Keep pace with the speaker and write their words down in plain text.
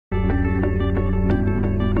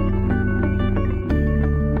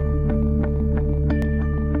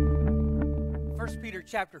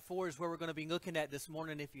chapter 4 is where we're going to be looking at this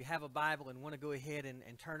morning. If you have a Bible and want to go ahead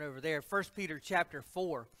and turn over there, 1 Peter chapter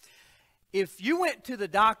 4. If you went to the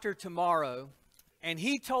doctor tomorrow and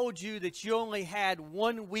he told you that you only had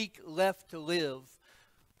 1 week left to live,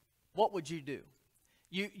 what would you do?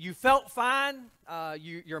 You felt fine,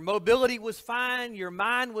 your mobility was fine, your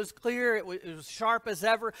mind was clear, it was sharp as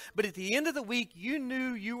ever, but at the end of the week you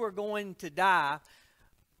knew you were going to die.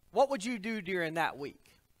 What would you do during that week?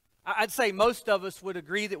 I'd say most of us would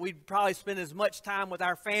agree that we'd probably spend as much time with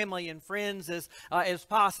our family and friends as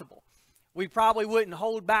possible. We probably wouldn't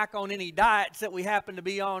hold back on any diets that we happen to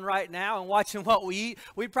be on right now and watching what we eat.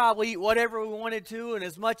 We'd probably eat whatever we wanted to and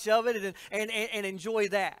as much of it and enjoy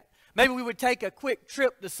that. Maybe we would take a quick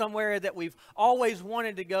trip to somewhere that we've always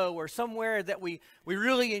wanted to go, or somewhere that we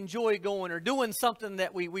really enjoy going, or doing something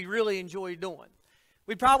that we really enjoy doing.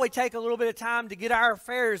 We'd probably take a little bit of time to get our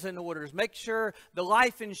affairs in order, make sure the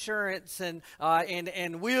life insurance and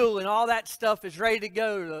will and all that stuff is ready to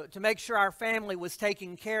go, to make sure our family was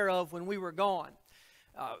taken care of when we were gone.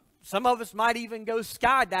 Some of us might even go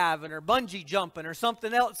skydiving or bungee jumping or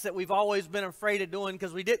something else that we've always been afraid of doing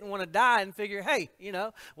because we didn't want to die and figure, hey,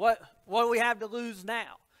 what do we have to lose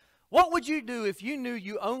now? What would you do if you knew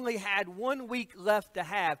you only had 1 week left to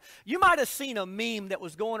have? You might have seen a meme that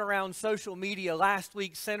was going around social media last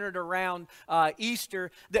week centered around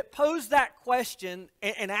Easter that posed that question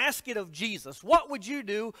and asked it of Jesus. What would you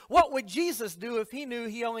do? What would Jesus do if he knew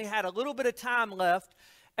he only had a little bit of time left?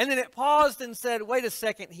 And then it paused and said, wait a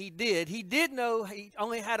second, he did. He did know he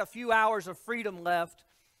only had a few hours of freedom left.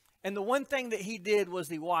 And the one thing that he did was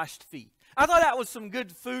he washed feet. I thought that was some good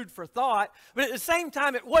food for thought, but at the same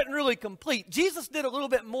time, it wasn't really complete. Jesus did a little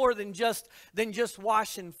bit more than just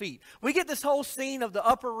washing feet. We get this whole scene of the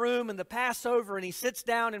upper room and the Passover, and he sits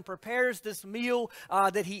down and prepares this meal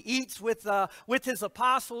that he eats with his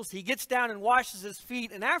apostles. He gets down and washes his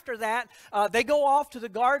feet, and after that, they go off to the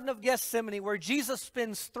Garden of Gethsemane, where Jesus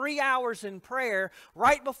spends 3 hours in prayer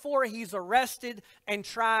right before he's arrested and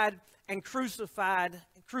tried and crucified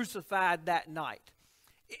that night.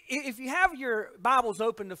 If you have your Bibles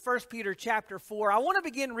open to 1 Peter chapter 4, I want to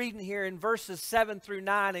begin reading here in verses 7 through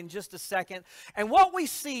 9 in just a second. And what we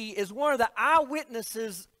see is one of the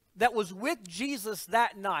eyewitnesses that was with Jesus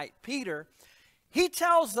that night, Peter. He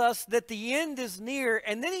tells us that the end is near,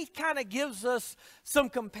 and then he kind of gives us some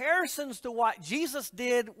comparisons to what Jesus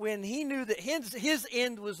did when he knew that his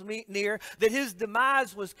end was near, that his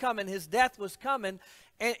demise was coming, his death was coming.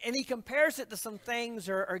 And he compares it to some things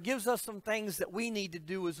or gives us some things that we need to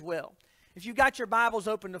do as well. If you've got your Bibles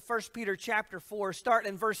open to 1 Peter chapter 4, starting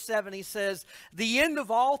in verse 7, he says, "The end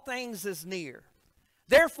of all things is near.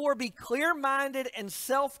 Therefore be clear-minded and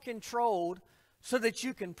self-controlled so that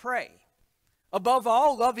you can pray. Above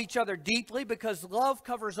all, love each other deeply, because love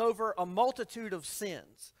covers over a multitude of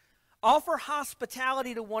sins. Offer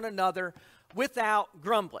hospitality to one another without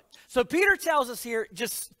grumbling." So Peter tells us here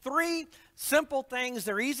just 3 simple things.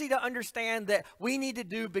 They're easy to understand that we need to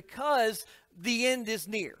do because the end is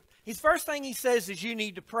near. His first thing he says is you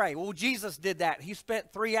need to pray. Well, Jesus did that. He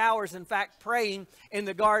spent 3 hours, in fact, praying in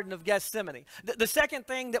the Garden of Gethsemane. The second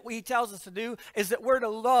thing that he tells us to do is that we're to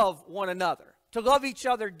love one another, to love each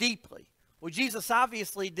other deeply. Well, Jesus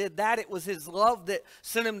obviously did that. It was his love that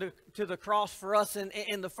sent him to the cross for us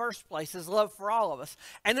in the first place, his love for all of us.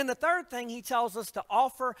 And then the third thing, he tells us to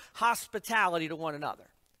offer hospitality to one another.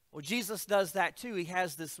 Well, Jesus does that too. He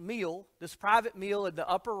has this meal, this private meal in the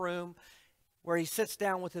upper room where he sits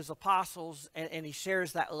down with his apostles and he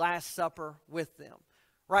shares that Last Supper with them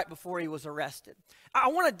right before he was arrested. I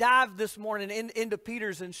want to dive this morning into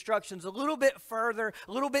Peter's instructions a little bit further,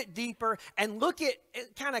 a little bit deeper, and look at,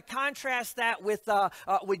 kind of contrast that with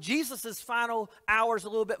Jesus' final hours a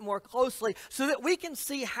little bit more closely so that we can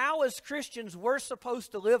see how as Christians we're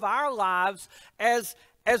supposed to live our lives as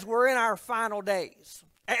we're in our final days,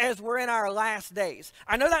 as we're in our last days.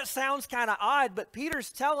 I know that sounds kind of odd, but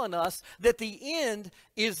Peter's telling us that the end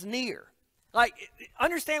is near. Like,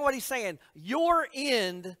 understand what he's saying. Your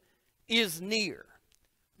end is near.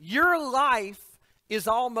 Your life is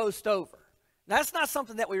almost over. Now, that's not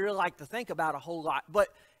something that we really like to think about a whole lot, but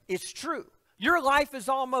it's true. Your life is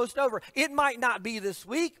almost over. It might not be this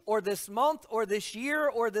week or this month or this year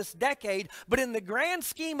or this decade, but in the grand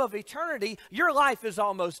scheme of eternity, your life is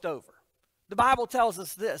almost over. The Bible tells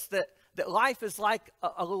us this, that life is like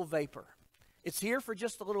a little vapor. It's here for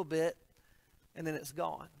just a little bit, and then it's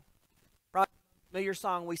gone. Familiar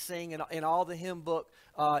song we sing in all the hymn book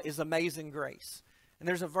is Amazing Grace. And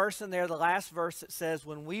there's a verse in there, the last verse, that says,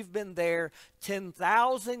 when we've been there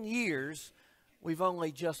 10,000 years, we've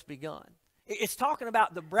only just begun. It's talking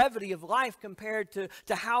about the brevity of life compared to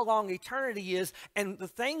how long eternity is, and the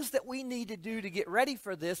things that we need to do to get ready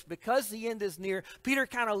for this because the end is near. Peter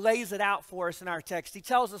kind of lays it out for us in our text. He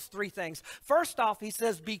tells us three things. First off, he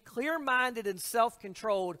says, be clear-minded and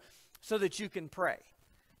self-controlled so that you can pray.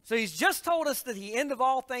 So he's just told us that the end of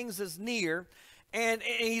all things is near, and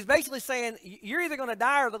he's basically saying you're either going to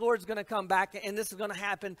die or the Lord's going to come back, and this is going to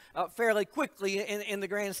happen fairly quickly in the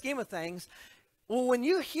grand scheme of things. Well, when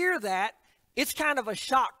you hear that, it's kind of a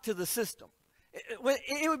shock to the system.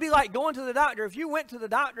 It would be like going to the doctor. If you went to the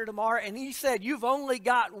doctor tomorrow and he said you've only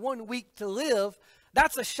got 1 week to live,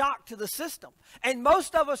 that's a shock to the system. And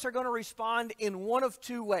most of us are going to respond in one of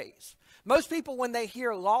two ways. Most people, when they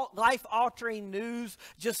hear life-altering news,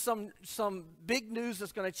 just some big news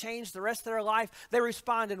that's going to change the rest of their life, they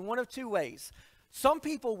respond in one of two ways. Some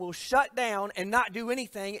people will shut down and not do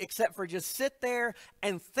anything except for just sit there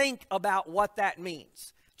and think about what that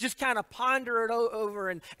means. Just kind of ponder it over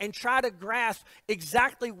and try to grasp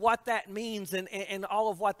exactly what that means and all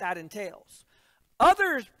of what that entails.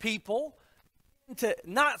 Other people, to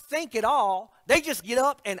not think at all, they just get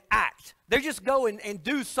up and act. They just go and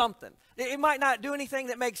do something. It might not do anything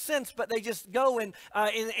that makes sense, but they just go and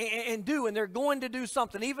do, and they're going to do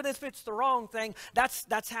something. Even if it's the wrong thing,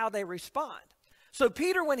 that's how they respond. So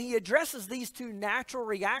Peter, when he addresses these two natural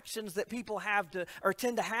reactions that people have to, or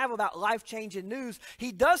tend to have about life-changing news,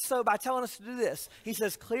 he does so by telling us to do this. He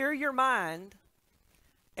says, clear your mind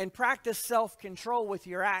and practice self-control with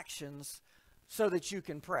your actions so that you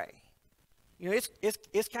can pray. You know,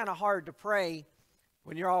 it's kind of hard to pray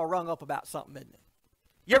when you're all rung up about something, isn't it?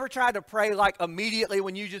 You ever tried to pray like immediately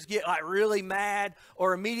when you just get like really mad,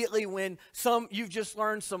 or immediately when you've just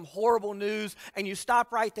learned some horrible news and you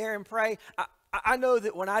stop right there and pray? I know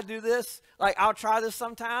that when I do this, like I'll try this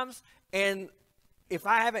sometimes, and if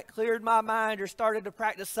I haven't cleared my mind or started to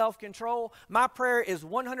practice self-control, my prayer is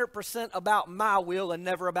 100% about my will and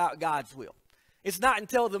never about God's will. It's not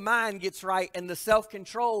until the mind gets right and the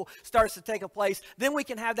self-control starts to take a place, then we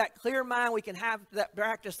can have that clear mind, we can have that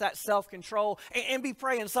practice that self-control, and be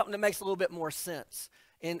praying something that makes a little bit more sense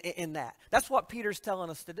in that. That's what Peter's telling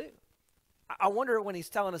us to do. I wonder when he's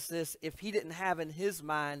telling us this, if he didn't have in his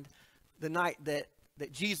mind the night that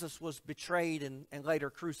Jesus was betrayed and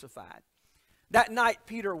later crucified. That night,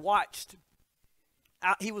 Peter watched.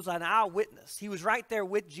 He was an eyewitness. He was right there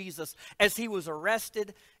with Jesus as he was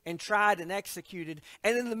arrested and tried and executed.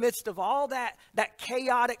 And in the midst of all that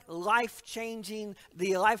chaotic, life-changing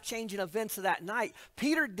events of that night,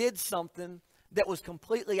 Peter did something that was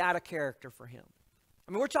completely out of character for him.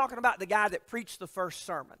 I mean, we're talking about the guy that preached the first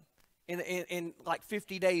sermon in like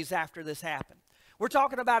 50 days after this happened. We're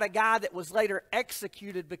talking about a guy that was later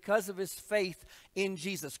executed because of his faith in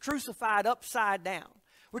Jesus, crucified upside down.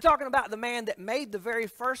 We're talking about the man that made the very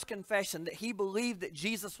first confession that he believed that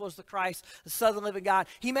Jesus was the Christ, the Son of the living God.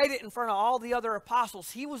 He made it in front of all the other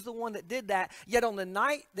apostles. He was the one that did that. Yet on the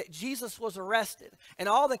night that Jesus was arrested and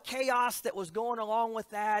all the chaos that was going along with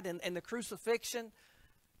that and the crucifixion,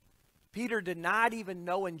 Peter denied even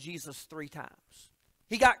knowing Jesus 3 times.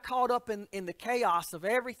 He got caught up in the chaos of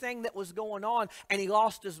everything that was going on, and he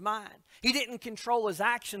lost his mind. He didn't control his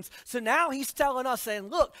actions. So now he's telling us, saying,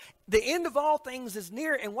 look, the end of all things is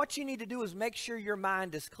near, and what you need to do is make sure your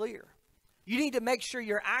mind is clear. You need to make sure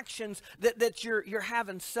your actions, that you're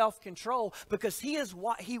having self-control, because he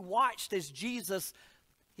watched as Jesus,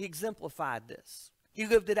 he exemplified this. He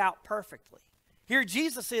lived it out perfectly. Here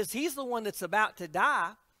Jesus is, he's the one that's about to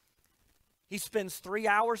die. He spends 3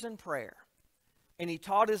 hours in prayer. And he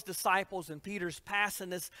taught his disciples, and Peter's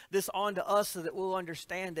passing this on to us so that we'll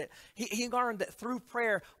understand it. He learned that through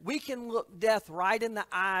prayer, we can look death right in the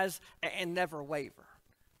eyes and never waver.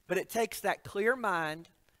 But it takes that clear mind,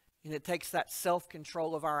 and it takes that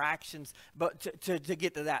self-control of our actions but to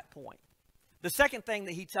get to that point. The second thing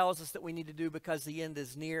that he tells us that we need to do because the end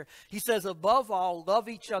is near, he says, above all, love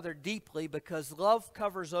each other deeply, because love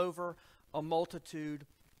covers over a multitude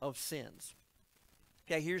of sins.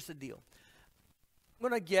 Okay, here's the deal. I'm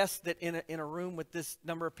going to guess that in a room with this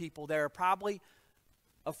number of people, there are probably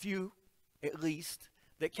a few, at least,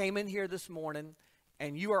 that came in here this morning,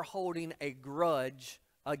 and you are holding a grudge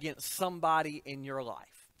against somebody in your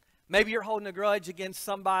life. Maybe you're holding a grudge against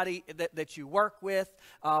somebody that you work with,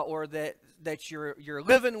 or that you're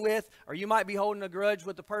living with, or you might be holding a grudge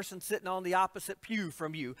with the person sitting on the opposite pew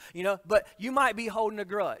from you. You know, but you might be holding a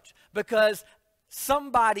grudge because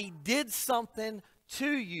somebody did something to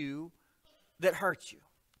you that hurt you,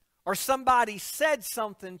 or somebody said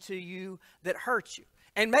something to you that hurt you.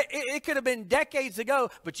 And it could have been decades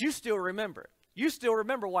ago, but you still remember it. You still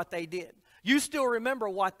remember what they did. You still remember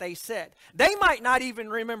what they said. They might not even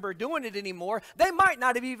remember doing it anymore. They might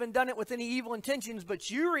not have even done it with any evil intentions, but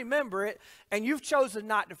you remember it, and you've chosen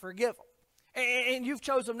not to forgive them. And you've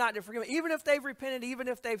chosen not to forgive them. Even if they've repented, even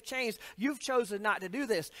if they've changed, you've chosen not to do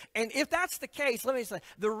this. And if that's the case, let me say,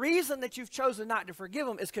 the reason that you've chosen not to forgive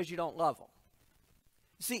them is because you don't love them.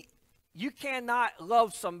 See, you cannot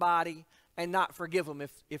love somebody and not forgive them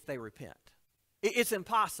if they repent. It's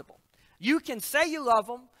impossible. You can say you love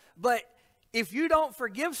them, but if you don't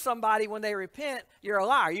forgive somebody when they repent, you're a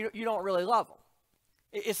liar. You don't really love them.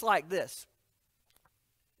 It's like this.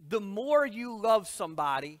 The more you love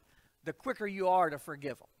somebody, the quicker you are to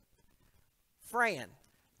forgive them. Fran,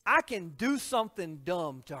 I can do something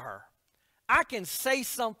dumb to her. I can say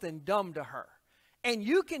something dumb to her. And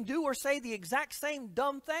you can do or say the exact same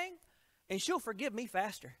dumb thing, and she'll forgive me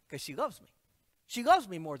faster because she loves me. She loves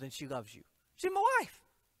me more than she loves you. She's my wife.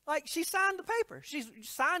 Like, she signed the paper. She's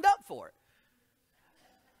signed up for it.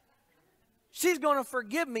 She's going to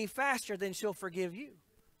forgive me faster than she'll forgive you.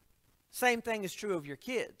 Same thing is true of your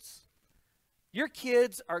kids. Your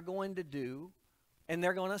kids are going to do, and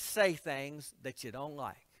they're going to say things that you don't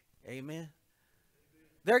like. Amen?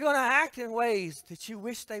 They're going to act in ways that you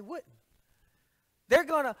wish they wouldn't. They're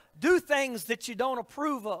going to do things that you don't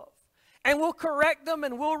approve of. And we'll correct them,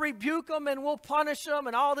 and we'll rebuke them, and we'll punish them,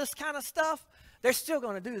 and all this kind of stuff. They're still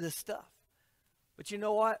going to do this stuff. But you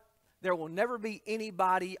know what? There will never be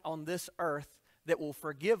anybody on this earth that will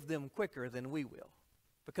forgive them quicker than we will,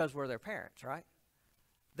 because we're their parents, right?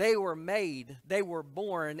 They were made, they were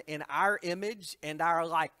born in our image and our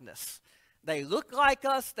likeness. They look like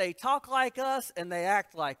us, they talk like us, and they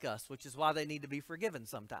act like us, which is why they need to be forgiven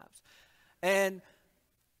sometimes. And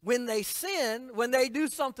when they sin, when they do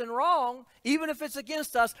something wrong, even if it's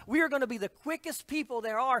against us, we are going to be the quickest people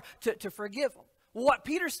there are to forgive them. What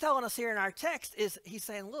Peter's telling us here in our text is he's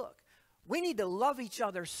saying, look, we need to love each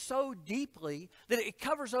other so deeply that it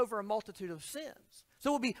covers over a multitude of sins.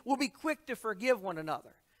 So we'll be quick to forgive one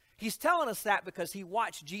another. He's telling us that because he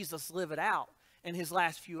watched Jesus live it out in his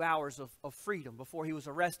last few hours of freedom before he was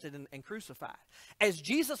arrested and crucified. As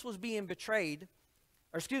Jesus was being betrayed,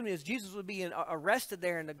 as Jesus was being arrested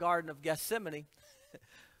there in the Garden of Gethsemane,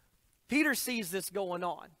 Peter sees this going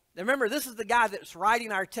on. Now remember, this is the guy that's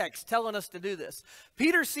writing our text, telling us to do this.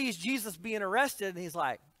 Peter sees Jesus being arrested, and he's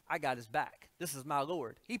like, I got his back. This is my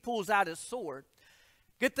Lord. He pulls out his sword.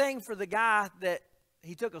 Good thing for the guy that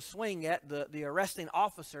he took a swing at, the arresting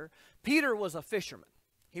officer. Peter was a fisherman.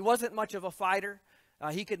 He wasn't much of a fighter.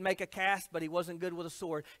 He could make a cast, but he wasn't good with a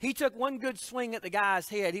sword. He took one good swing at the guy's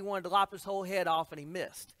head. He wanted to lop his whole head off, and he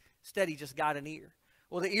missed. Instead, he just got an ear.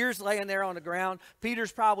 Well, the ear's laying there on the ground.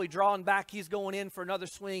 Peter's probably drawing back. He's going in for another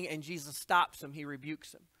swing, and Jesus stops him. He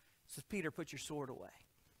rebukes him. He says, Peter, put your sword away.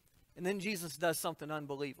 And then Jesus does something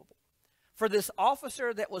unbelievable. For this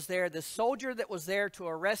officer that was there, this soldier that was there to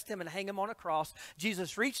arrest him and hang him on a cross,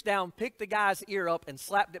 Jesus reached down, picked the guy's ear up, and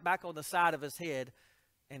slapped it back on the side of his head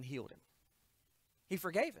and healed him. He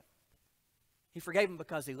forgave him. He forgave him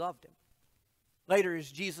because he loved him. Later, as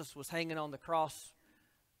Jesus was hanging on the cross,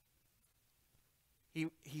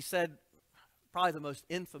 he said probably the most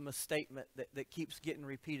infamous statement that keeps getting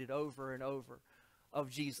repeated over and over of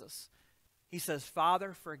Jesus. He says,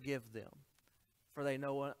 Father, forgive them, for they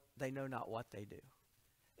know not what they do.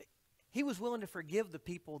 He was willing to forgive the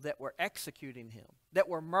people that were executing him, that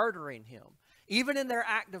were murdering him, even in their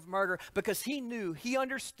act of murder, because he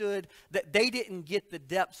understood that they didn't get the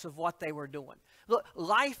depths of what they were doing. Look,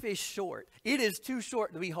 life is short. It is too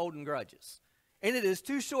short to be holding grudges. And it is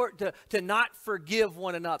too short to not forgive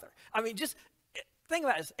one another. I mean, just think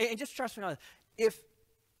about this, and just trust me on this.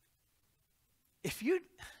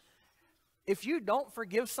 If you don't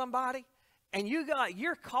forgive somebody, and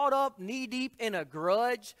you're caught up knee-deep in a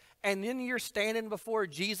grudge, and then you're standing before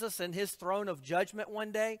Jesus and his throne of judgment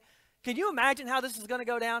one day, can you imagine how this is going to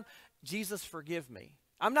go down? Jesus, forgive me.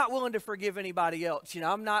 I'm not willing to forgive anybody else.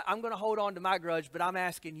 I'm going to hold on to my grudge, but I'm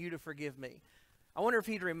asking you to forgive me. I wonder if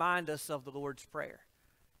he'd remind us of the Lord's Prayer.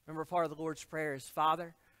 Remember, part of the Lord's Prayer is,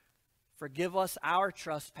 Father, forgive us our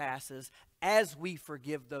trespasses as we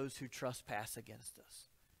forgive those who trespass against us.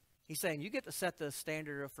 He's saying you get to set the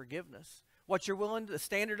standard of forgiveness. The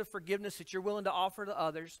standard of forgiveness that you're willing to offer to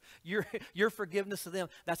others, your forgiveness of them,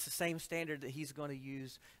 that's the same standard that he's going to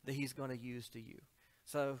use to you.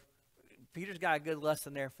 So Peter's got a good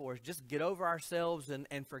lesson there for us. Just get over ourselves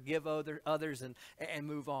and forgive others and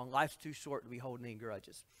move on. Life's too short to be holding any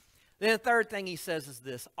grudges. Then the third thing he says is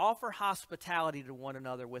this: offer hospitality to one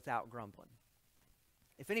another without grumbling.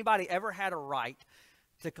 If anybody ever had a right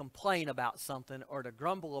to complain about something or to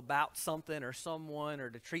grumble about something or someone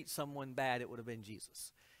or to treat someone bad, it would have been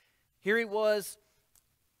Jesus. Here he was.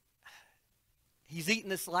 He's eating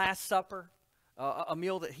this Last Supper, a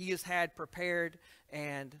meal that he has had prepared,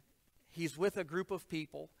 and he's with a group of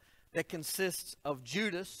people that consists of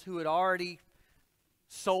Judas, who had already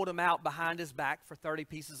sold him out behind his back for 30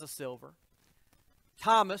 pieces of silver,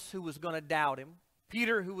 Thomas, who was going to doubt him,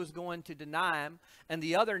 Peter, who was going to deny him, and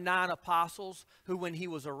the other 9 apostles who, when he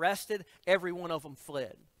was arrested, every one of them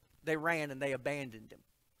fled. They ran and they abandoned him.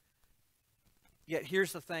 Yet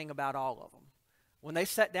here's the thing about all of them. When they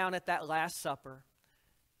sat down at that Last Supper,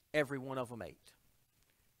 every one of them ate.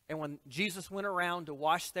 And when Jesus went around to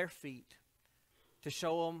wash their feet, to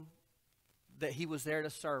show them that he was there to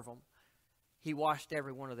serve them, he washed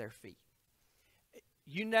every one of their feet.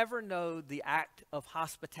 You never know the act of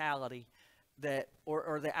hospitality that,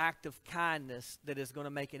 or the act of kindness that is going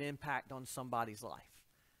to make an impact on somebody's life.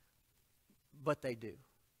 But they do.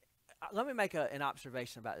 Let me make an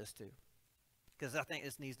observation about this too, because I think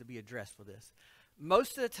this needs to be addressed with this.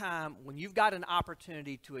 Most of the time, when you've got an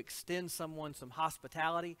opportunity to extend someone some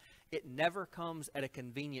hospitality, it never comes at a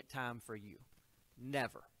convenient time for you.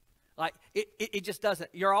 Never. Like, it just doesn't.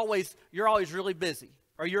 You're always really busy,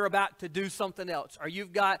 or you're about to do something else, or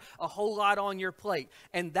you've got a whole lot on your plate.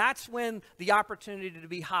 And that's when the opportunity to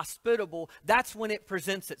be hospitable, that's when it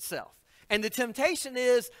presents itself. And the temptation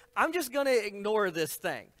is, I'm just going to ignore this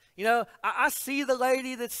thing. You know, I see the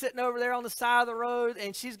lady that's sitting over there on the side of the road,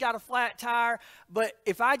 and she's got a flat tire. But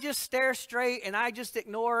if I just stare straight and I just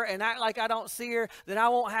ignore her and act like I don't see her, then I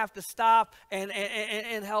won't have to stop and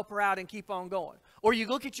help her out and keep on going. Or you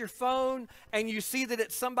look at your phone and you see that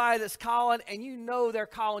it's somebody that's calling, and you know they're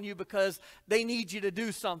calling you because they need you to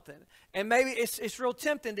do something. And maybe it's real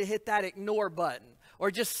tempting to hit that ignore button,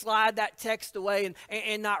 or just slide that text away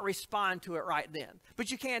and not respond to it right then.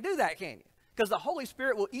 But you can't do that, can you? Because the Holy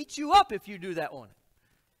Spirit will eat you up if you do that one.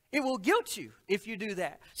 It will guilt you if you do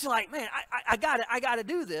that. It's like, man, I got to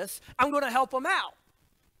do this. I'm going to help them out.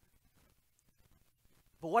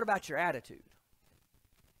 But what about your attitude?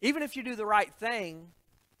 Even if you do the right thing,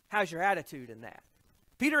 how's your attitude in that?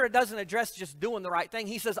 Peter doesn't address just doing the right thing.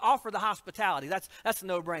 He says, offer the hospitality. That's a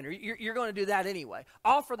no-brainer. You're going to do that anyway.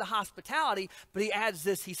 Offer the hospitality, but he adds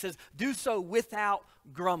this. He says, do so without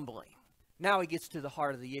grumbling. Now he gets to the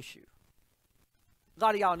heart of the issue. A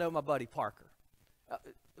lot of y'all know my buddy Parker.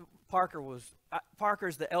 Parker's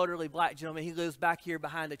the elderly black gentleman. He lives back here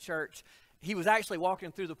behind the church. He was actually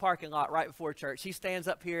walking through the parking lot right before church. He stands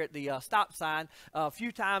up here at the stop sign a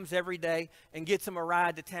few times every day and gets him a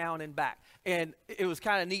ride to town and back. And it was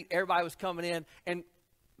kind of neat. Everybody was coming in, and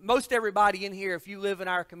most everybody in here, if you live in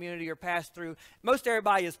our community or pass through, most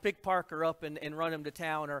everybody has picked Parker up and run him to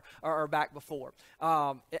town or back before.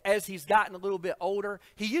 As he's gotten a little bit older,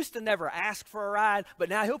 he used to never ask for a ride, but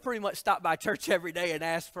now he'll pretty much stop by church every day and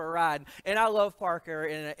ask for a ride. And I love Parker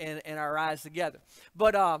and our rides together.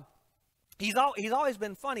 But he's always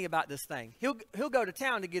been funny about this thing. He'll go to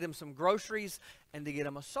town to get him some groceries and to get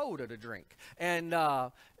him a soda to drink. And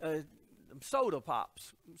soda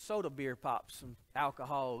pops, soda beer pops, some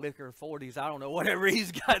alcohol, liquor, 40s, I don't know, whatever he's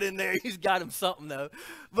got in there. He's got him something, though.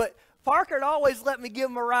 But Parker'd always let me give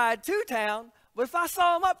him a ride to town, but if I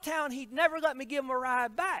saw him uptown, he'd never let me give him a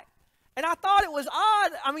ride back. And I thought it was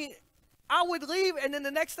odd. I mean, I would leave, and then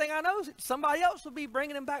the next thing I know, somebody else would be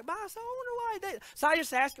bringing him back by. I said, I wonder why he did. So I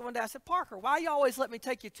just asked him one day, I said, Parker, why you always let me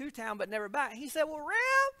take you to town but never back? He said, well,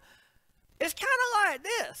 Ram, it's kind of like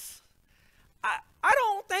this. I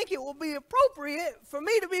don't think it will be appropriate for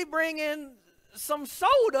me to be bringing some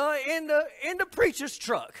soda in the preacher's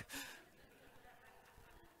truck.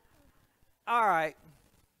 All right.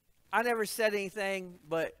 I never said anything,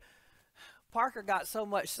 but Parker got so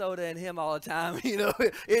much soda in him all the time, you know,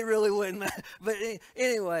 it really wouldn't matter. But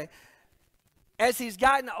anyway, as he's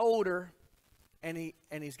gotten older and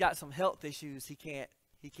he's got some health issues, he can't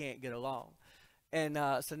get along. And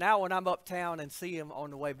so now when I'm uptown and see him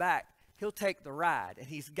on the way back, he'll take the ride, and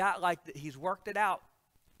he's worked it out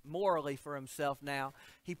morally for himself now.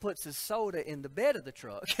 He puts his soda in the bed of the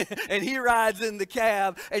truck, and he rides in the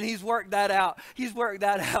cab, and he's worked that out. He's worked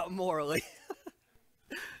that out morally.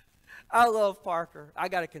 I love Parker. I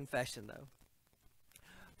got a confession, though.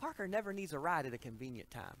 Parker never needs a ride at a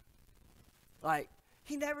convenient time. Like,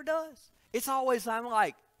 he never does. It's always,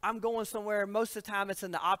 I'm going somewhere. Most of the time, it's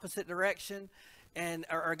in the opposite direction,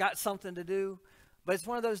 or got something to do. But it's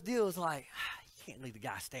one of those deals like, you can't leave the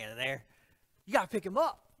guy standing there. You got to pick him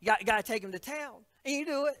up. You got to take him to town. And you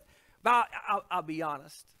do it. But I'll be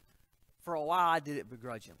honest. For a while, I did it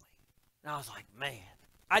begrudgingly. And I was like, man.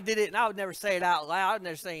 I did it, and I would never say it out loud. I would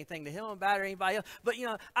never say anything to him about it or anybody else. But, you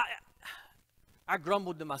know, I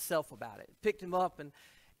grumbled to myself about it. Picked him up, and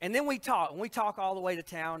And then we talk, and we talk all the way to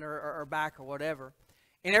town or back or whatever.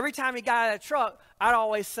 And every time he got out of the truck, I'd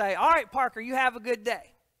always say, all right, Parker, you have a good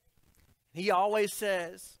day. He always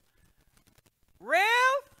says, Rev,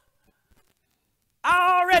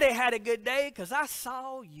 I already had a good day because I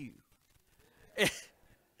saw you.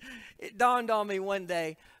 It dawned on me one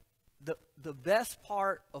day, the best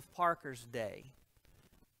part of Parker's day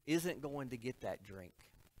isn't going to get that drink.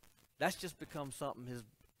 That's just become something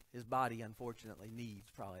his body unfortunately needs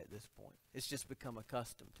probably at this point. It's just become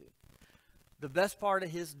accustomed to. The best part of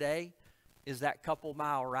his day is that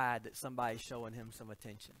couple-mile ride that somebody's showing him some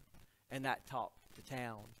attention, and that talk to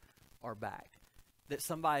town or back, that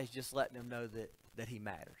somebody's just letting him know that he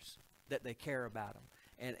matters, that they care about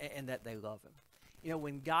him, and that they love him. You know,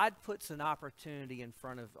 when God puts an opportunity in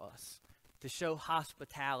front of us to show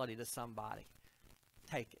hospitality to somebody,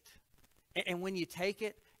 take it. And when you take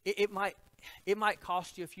it, it might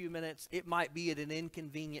cost you a few minutes. It might be at an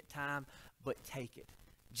inconvenient time, but take it.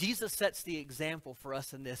 Jesus sets the example for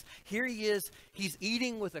us in this. Here he is. He's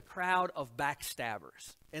eating with a crowd of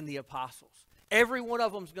backstabbers and the apostles. Every one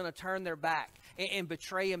of them is going to turn their back and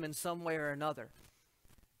betray him in some way or another.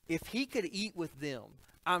 If he could eat with them,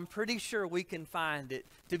 I'm pretty sure we can find it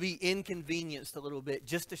to be inconvenienced a little bit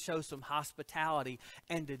just to show some hospitality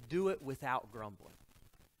and to do it without grumbling.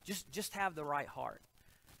 Just have the right heart.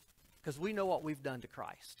 Because we know what we've done to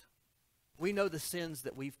Christ. We know the sins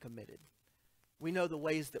that we've committed. We know the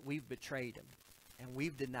ways that we've betrayed him, and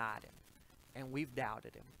we've denied him, and we've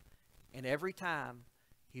doubted him. And every time,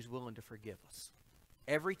 he's willing to forgive us.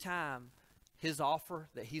 Every time, his offer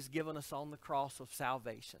that he's given us on the cross of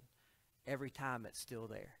salvation, every time it's still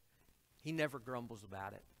there. He never grumbles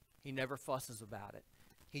about it. He never fusses about it.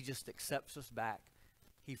 He just accepts us back.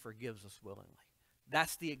 He forgives us willingly.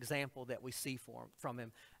 That's the example that we see from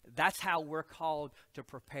him. That's how we're called to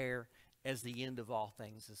prepare as the end of all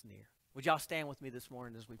things is near. Would y'all stand with me this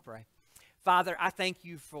morning as we pray? Father, I thank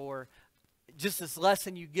you for just this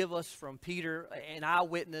lesson you give us from Peter, an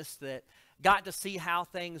eyewitness that got to see how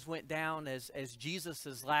things went down as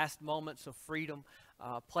Jesus' last moments of freedom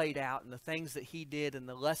played out, and the things that he did and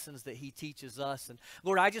the lessons that he teaches us. And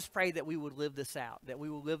Lord, I just pray that we would live this out, that we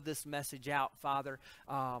will live this message out, Father,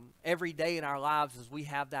 every day in our lives as we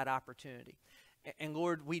have that opportunity. And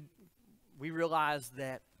Lord, we realize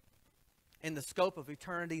that in the scope of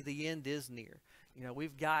eternity, the end is near. You know,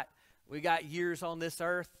 we've got years on this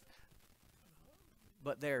earth,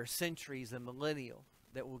 but there are centuries and millennial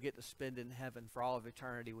that we'll get to spend in heaven for all of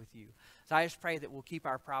eternity with you. So I just pray that we'll keep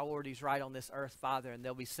our priorities right on this earth, Father, and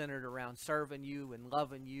they'll be centered around serving you and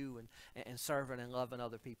loving you and serving and loving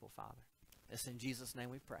other people, Father. It's in Jesus' name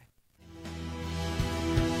we pray.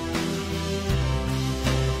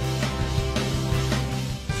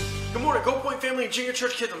 Good morning, Gold Point family and Junior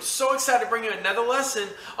Church kids. I'm so excited to bring you another lesson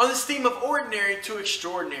on this theme of ordinary to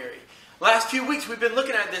extraordinary. Last few weeks we've been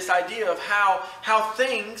looking at this idea of how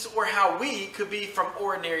things or how we could be from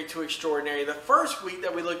ordinary to extraordinary. The first week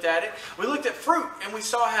that we looked at it, we looked at fruit, and we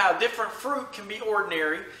saw how different fruit can be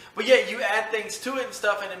ordinary, but yet you add things to it and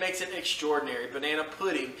stuff and it makes it extraordinary. Banana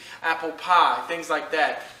pudding, apple pie, things like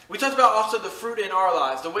that. We talked about also the fruit in our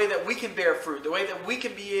lives, the way that we can bear fruit, the way that we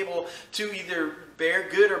can be able to either bear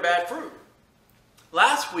good or bad fruit.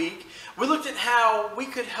 Last week, we looked at how we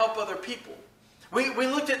could help other people. We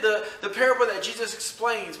looked at the parable that Jesus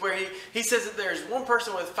explains where he says that there's one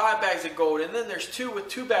person with 5 bags of gold, and then there's 2 with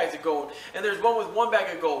 2 bags of gold, and there's one with 1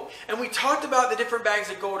 bag of gold. And we talked about the different bags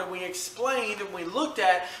of gold, and we explained and we looked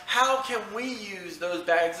at how can we use those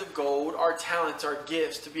bags of gold, our talents, our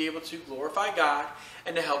gifts, to be able to glorify God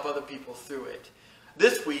and to help other people through it.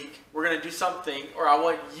 This week, we're going to do something, or I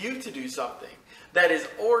want you to do something, that is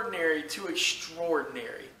ordinary to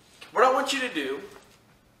extraordinary. What I want you to do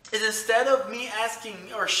is instead of me asking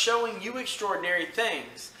or showing you extraordinary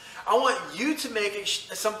things, I want you to make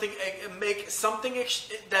something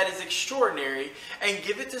that is extraordinary and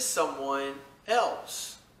give it to someone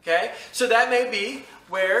else. Okay? So that may be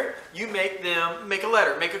where you make a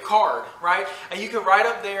letter, make a card, right? And you can write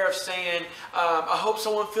up there of saying, I hope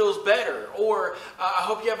someone feels better, or I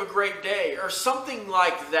hope you have a great day, or something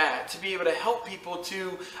like that, to be able to help people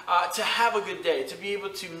to have a good day, to be able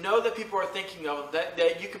to know that people are thinking of them,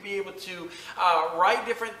 that you could be able to write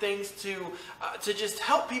different things to just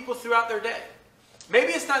help people throughout their day.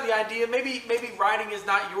 Maybe it's not the idea, maybe writing is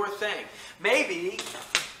not your thing. Maybe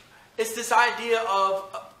it's this idea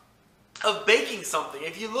of baking something.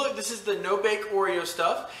 If you look, this is the no-bake Oreo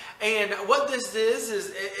stuff, And what this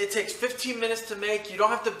is it takes 15 minutes to make. You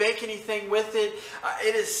don't have to bake anything with it.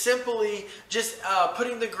 It is simply just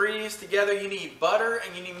putting the ingredients together. You need butter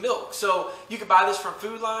and you need milk. So you can buy this from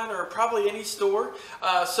Food Line or probably any store.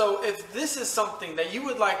 So if this is something that you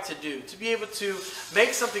would like to do, to be able to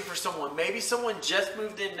make something for someone, maybe someone just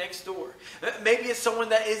moved in next door. Maybe it's someone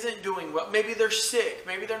that isn't doing well. Maybe they're sick.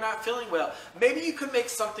 Maybe they're not feeling well. Maybe you could make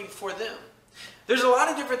something for them. There's a lot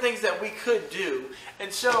of different things that we could do.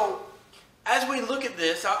 And so as we look at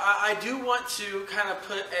this, I do want to kind of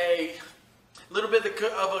put a little bit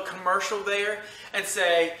of a commercial there and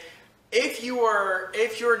say, if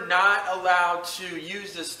you're not allowed to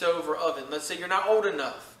use the stove or oven, let's say you're not old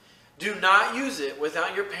enough, do not use it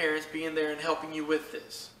without your parents being there and helping you with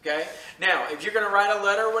this. Okay? Now, if you're going to write a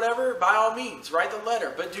letter or whatever, by all means, write the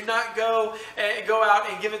letter. But do not go out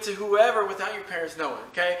and give it to whoever without your parents knowing.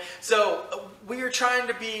 Okay? So we are trying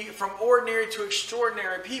to be from ordinary to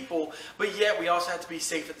extraordinary people, but yet we also have to be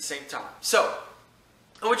safe at the same time. So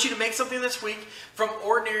I want you to make something this week from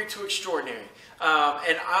ordinary to extraordinary.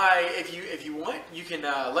 And if you want, you can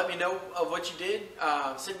let me know of what you did.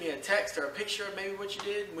 Send me a text or a picture of maybe what you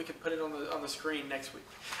did, and we can put it on the screen next week.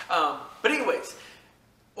 But anyways,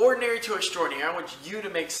 ordinary to extraordinary. I want you to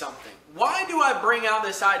make something. Why do I bring out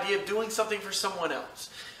this idea of doing something for someone else?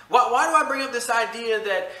 Why do I bring up this idea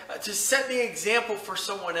that to set the example for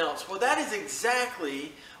someone else? Well, that is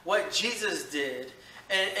exactly what Jesus did,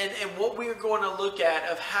 and what we are going to look at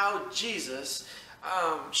of how Jesus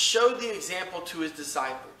showed the example to his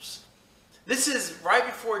disciples. This is right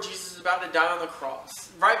before Jesus is about to die on the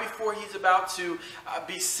cross, right before he's about to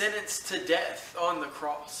be sentenced to death on the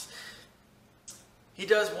cross. He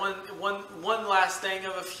does one last thing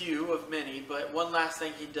of a few, of many, but one last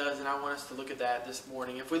thing he does, and I want us to look at that this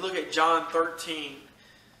morning. If we look at John 13,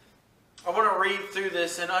 I want to read through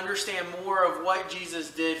this and understand more of what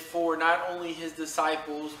Jesus did for not only his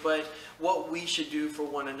disciples, but what we should do for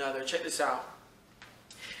one another. Check this out.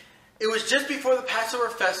 It was just before the Passover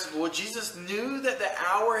festival. Jesus knew that the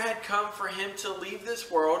hour had come for him to leave this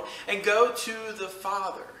world and go to the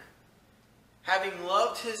Father. Having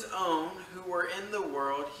loved his own who were in the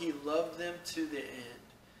world, he loved them to the end.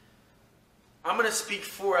 I'm going to speak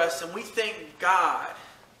for us, and we thank God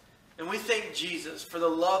and we thank Jesus for the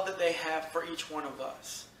love that they have for each one of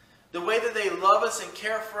us. The way that they love us and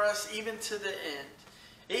care for us even to the end.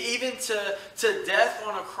 Even to death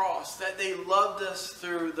on a cross, that they loved us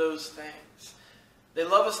through those things. They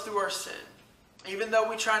love us through our sin, even though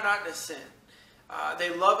we try not to sin. They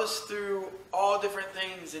love us through all different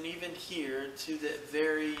things, and even here, to the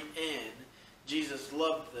very end, Jesus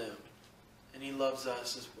loved them, and he loves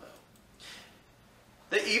us as well.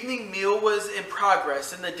 The evening meal was in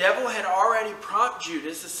progress, and the devil had already prompted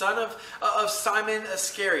Judas, the son of Simon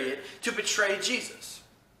Iscariot, to betray Jesus.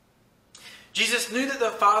 Jesus knew that the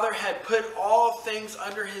Father had put all things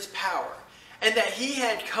under his power, and that he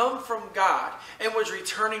had come from God and was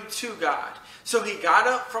returning to God. So he got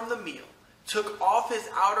up from the meal, took off his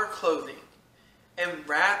outer clothing, and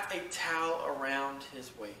wrapped a towel around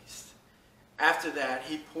his waist. After that,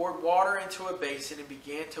 he poured water into a basin and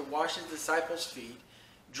began to wash his disciples' feet,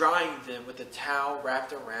 drying them with a towel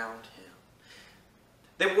wrapped around him.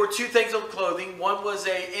 They wore two things of clothing. One was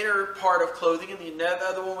an inner part of clothing, and the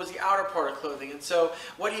other one was the outer part of clothing. And so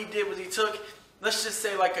what he did was he took, let's just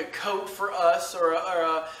say like a coat for us, or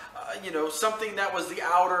something that was the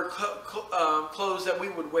outer clothes that we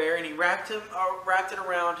would wear, and he wrapped it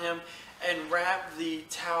around him and wrapped the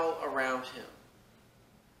towel around him.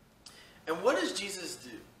 And what does Jesus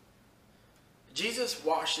do? Jesus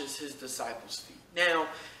washes his disciples' feet. Now,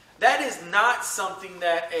 that is not something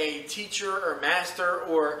that a teacher or master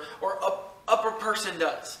or upper person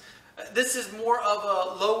does. This is more of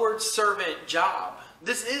a lowered servant job.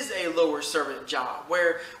 This is a lower servant job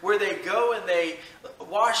where they go and they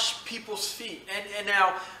wash people's feet. And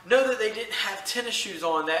now, know that they didn't have tennis shoes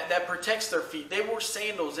on that protects their feet. They wore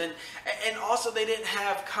sandals. And also they didn't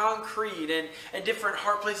have concrete and different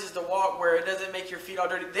hard places to walk where it doesn't make your feet all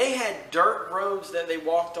dirty. They had dirt roads that they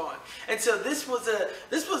walked on. And so this was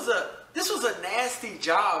a nasty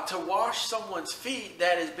job to wash someone's feet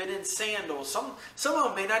that has been in sandals. Some of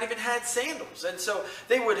them may not even had sandals. And so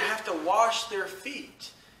they would have to wash their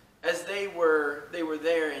feet as they were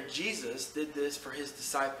there. And Jesus did this for his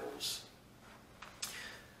disciples.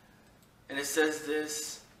 And it says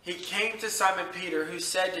this: he came to Simon Peter, who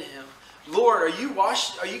said to him, "Lord, are you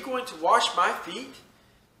going to wash my feet?"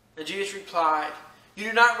 And Jesus replied, "You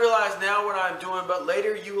do not realize now what I am doing, but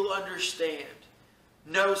later you will understand."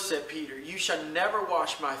 "No," said Peter, "you shall never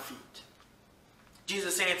wash my feet."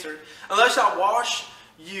 Jesus answered, "Unless I wash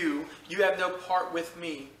you, you have no part with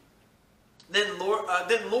me." Then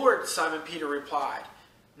Lord, Simon Peter replied,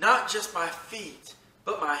 not just my feet,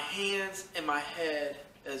 but my hands and my head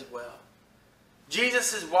as well.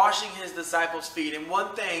 Jesus is washing his disciples' feet. And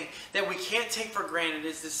one thing that we can't take for granted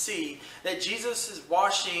is to see that Jesus is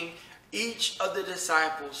washing each of the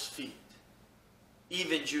disciples' feet.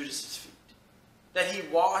 Even Judas' feet. That he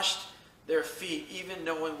washed their feet, even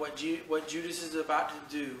knowing what Judas is about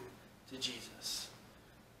to do to Jesus.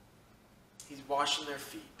 He's washing their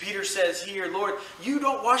feet. Peter says here, Lord, you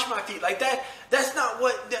don't wash my feet. Like that's not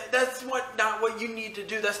what you need to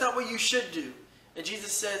do. That's not what you should do. And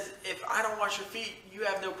Jesus says, if I don't wash your feet, you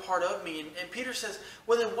have no part of me. And Peter says,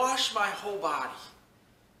 well, then wash my whole body.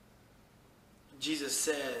 Jesus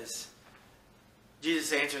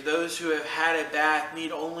answered, those who have had a bath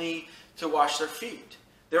need only to wash their feet.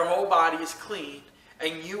 Their whole body is clean,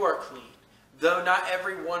 and you are clean, though not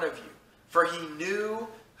every one of you. For he knew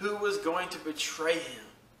who was going to betray him.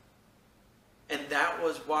 And that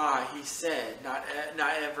was why he said, not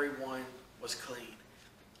everyone was clean.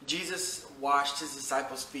 Jesus washed his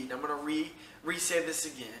disciples' feet. I'm going to re-say this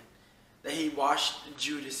again. That he washed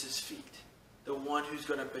Judas's feet. The one who's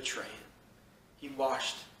going to betray him. He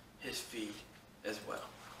washed his feet as well.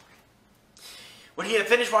 When he had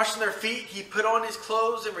finished washing their feet, he put on his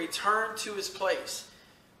clothes and returned to his place.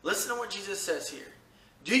 Listen to what Jesus says here.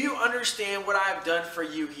 Do you understand what I have done for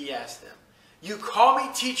you? He asked them. You call me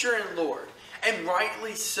teacher and Lord, and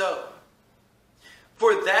rightly so.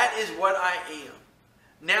 For that is what I am.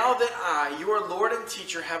 Now that I, your Lord and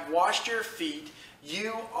teacher, have washed your feet,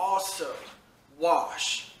 you also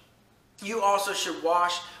wash. You also should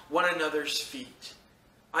wash one another's feet.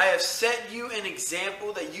 I have set you an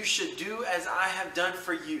example that you should do as I have done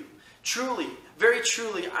for you. Truly, very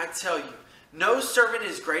truly, I tell you, no servant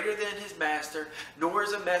is greater than his master, nor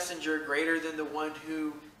is a messenger greater than the one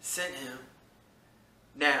who sent him.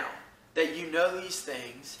 Now that you know these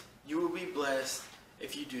things, you will be blessed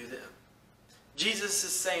if you do them. Jesus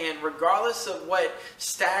is saying, regardless of what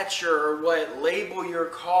stature or what label you're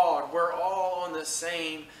called, we're all on the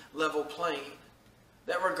same level playing.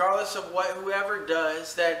 That regardless of what whoever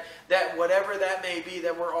does, that whatever that may be,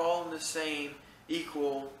 that we're all on the same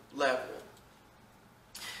equal level.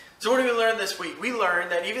 So what did we learn this week? We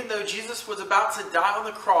learned that even though Jesus was about to die on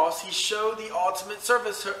the cross, he showed the ultimate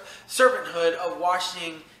servanthood of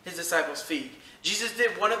washing his disciples' feet. Jesus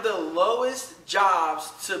did one of the lowest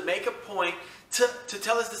jobs to make a point to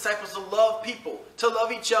tell his disciples to love people, to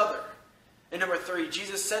love each other. And number 3,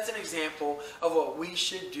 Jesus sets an example of what we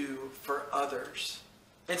should do for others.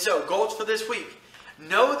 And so, goals for this week.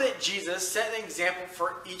 Know that Jesus set an example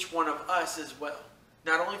for each one of us as well.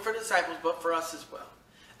 Not only for disciples, but for us as well.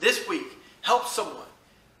 This week, help someone.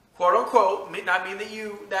 Quote unquote, not mean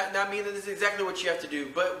that this is exactly what you have to do,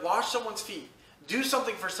 but wash someone's feet. Do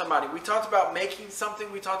something for somebody. We talked about making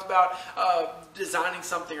something. We talked about designing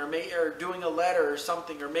something or doing a letter or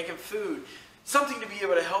something or making food. Something to be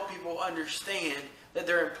able to help people understand that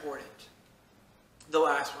they're important. The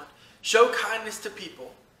last one. Show kindness to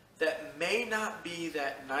people that may not be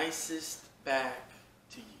that nicest back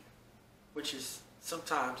to you. Which is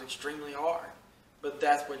sometimes extremely hard. But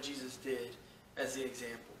that's what Jesus did as the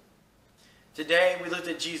example. Today we looked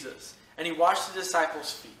at Jesus. And he washed the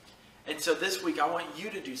disciples' feet. And so this week, I want you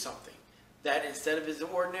to do something that instead of is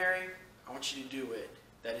ordinary, I want you to do it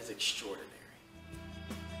that is extraordinary.